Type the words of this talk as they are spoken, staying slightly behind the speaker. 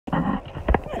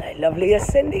lovely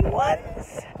ascending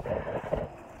ones.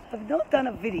 I've not done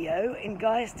a video in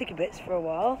Gaia Sticky Bits for a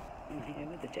while. I'm here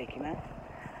with the Jakey man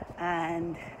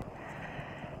and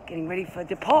getting ready for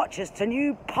departures to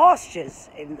new pastures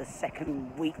in the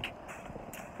second week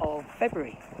of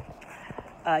February.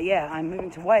 I'm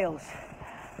moving to Wales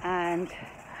and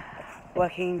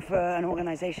working for an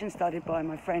organisation started by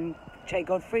my friend Jay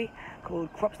Godfrey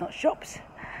called Crops Not Shops,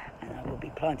 and I will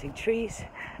be planting trees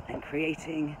and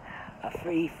creating a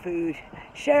free food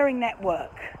sharing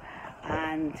network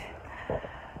and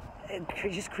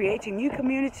just creating new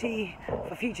community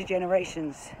for future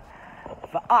generations,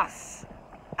 for us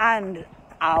and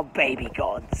our baby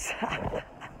gods.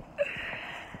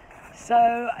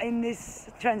 So in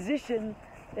this transition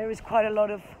there is quite a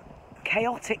lot of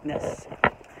chaoticness.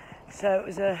 So it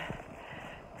was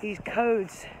these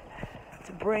codes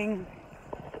to bring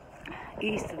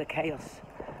ease to the chaos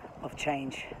of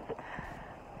change.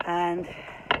 And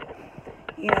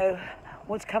you know,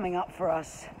 what's coming up for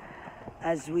us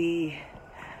as we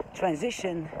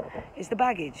transition is the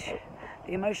baggage,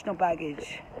 the emotional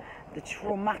baggage, the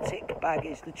traumatic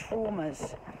baggage, the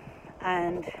traumas.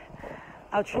 And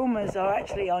our traumas are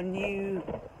actually our new,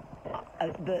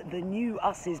 the new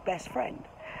us's best friend,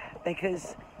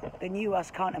 because the new us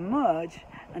can't emerge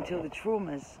until the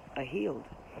traumas are healed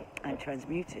and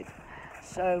transmuted.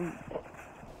 So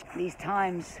these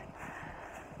times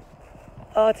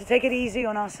are to take it easy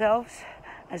on ourselves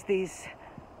as this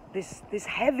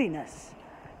heaviness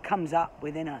comes up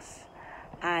within us.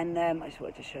 And I just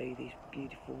wanted to show you these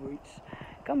beautiful roots.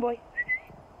 Come boy.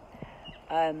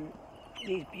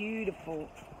 These beautiful,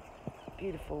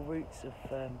 beautiful roots of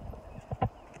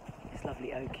this lovely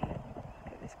oakie.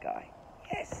 Look at this guy.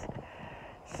 Yes.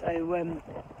 So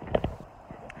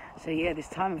yeah, this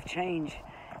time of change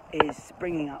is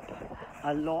bringing up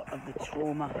a lot of the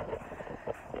trauma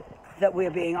that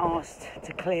we're being asked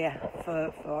to clear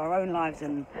for our own lives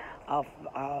and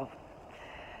our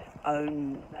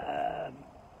own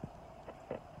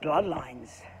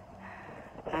bloodlines.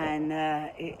 And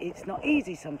it's not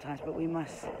easy sometimes, but we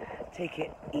must take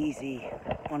it easy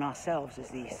on ourselves as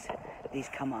these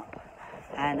come up.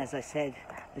 And as I said,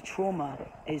 the trauma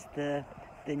is the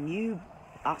new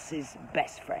us's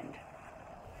best friend.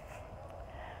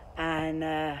 And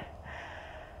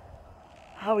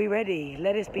are we ready?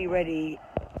 Let us be ready.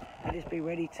 Let us be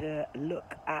ready to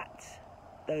look at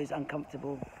those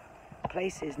uncomfortable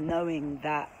places, knowing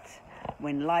that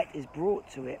when light is brought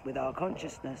to it with our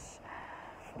consciousness,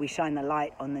 we shine the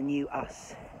light on the new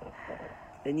us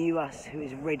who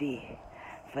is ready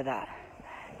for that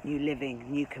new living,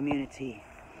 new community,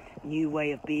 new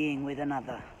way of being with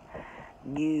another,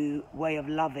 new way of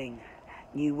loving,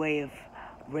 new way of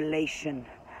relation,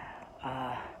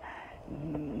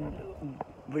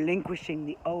 relinquishing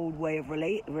the old way of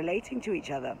relating to each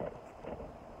other.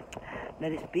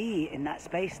 Let us be in that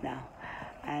space now.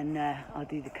 And I'll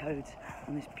do the codes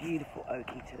on this beautiful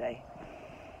oakie today.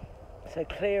 So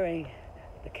clearing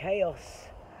the chaos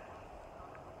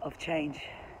of change.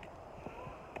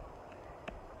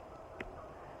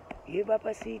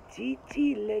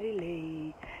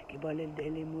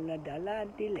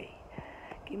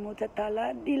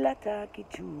 Kimutatala dilata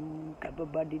kichu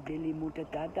kababadi deli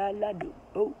mutatada ladu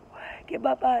oh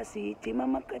kebaba si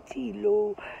timama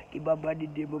katilo kibabadi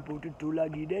demo putula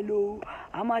didelo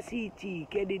amasiti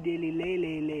kedi deli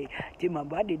lele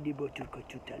timabadi debo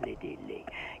tukotuta ledele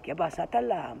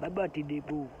kebasatala babati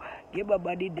debu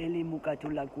kebabadi deli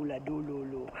mukatula kula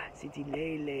dololo siti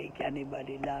lele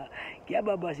kanebadi la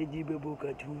kebaba si dibebo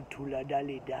katula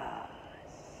dalida.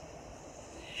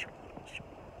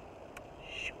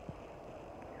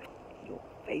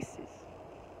 Faces,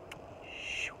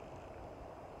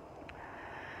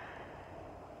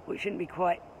 which shouldn't be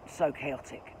quite so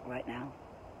chaotic right now.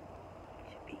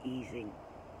 It should be easing.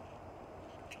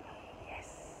 Yes.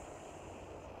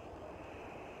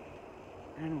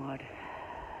 And what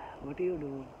do you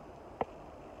do?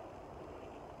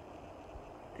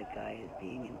 The guy is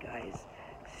being in Gaia's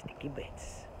Sticky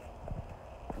Bits.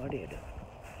 What do?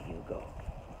 You go.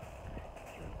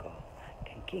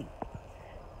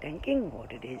 Thanking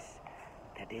what it is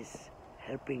that is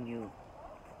helping you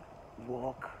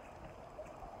walk,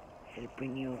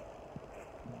 helping you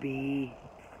be,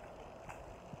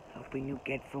 helping you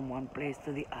get from one place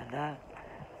to the other,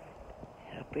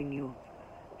 helping you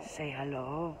say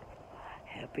hello,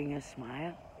 helping you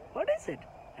smile. What is it?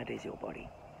 That is your body.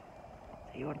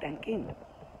 So you're thanking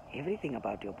everything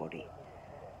about your body,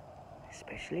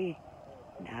 especially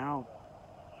now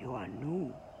you are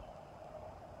new.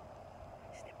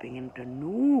 Stepping into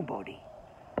new body,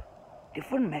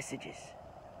 different messages,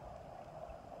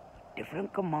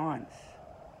 different commands.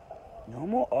 No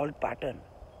more old pattern.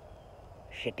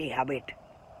 Shitty habit.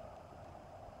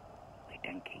 Wait,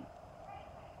 thinking.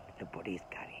 The body is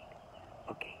carried.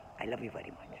 Okay, I love you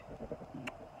very much.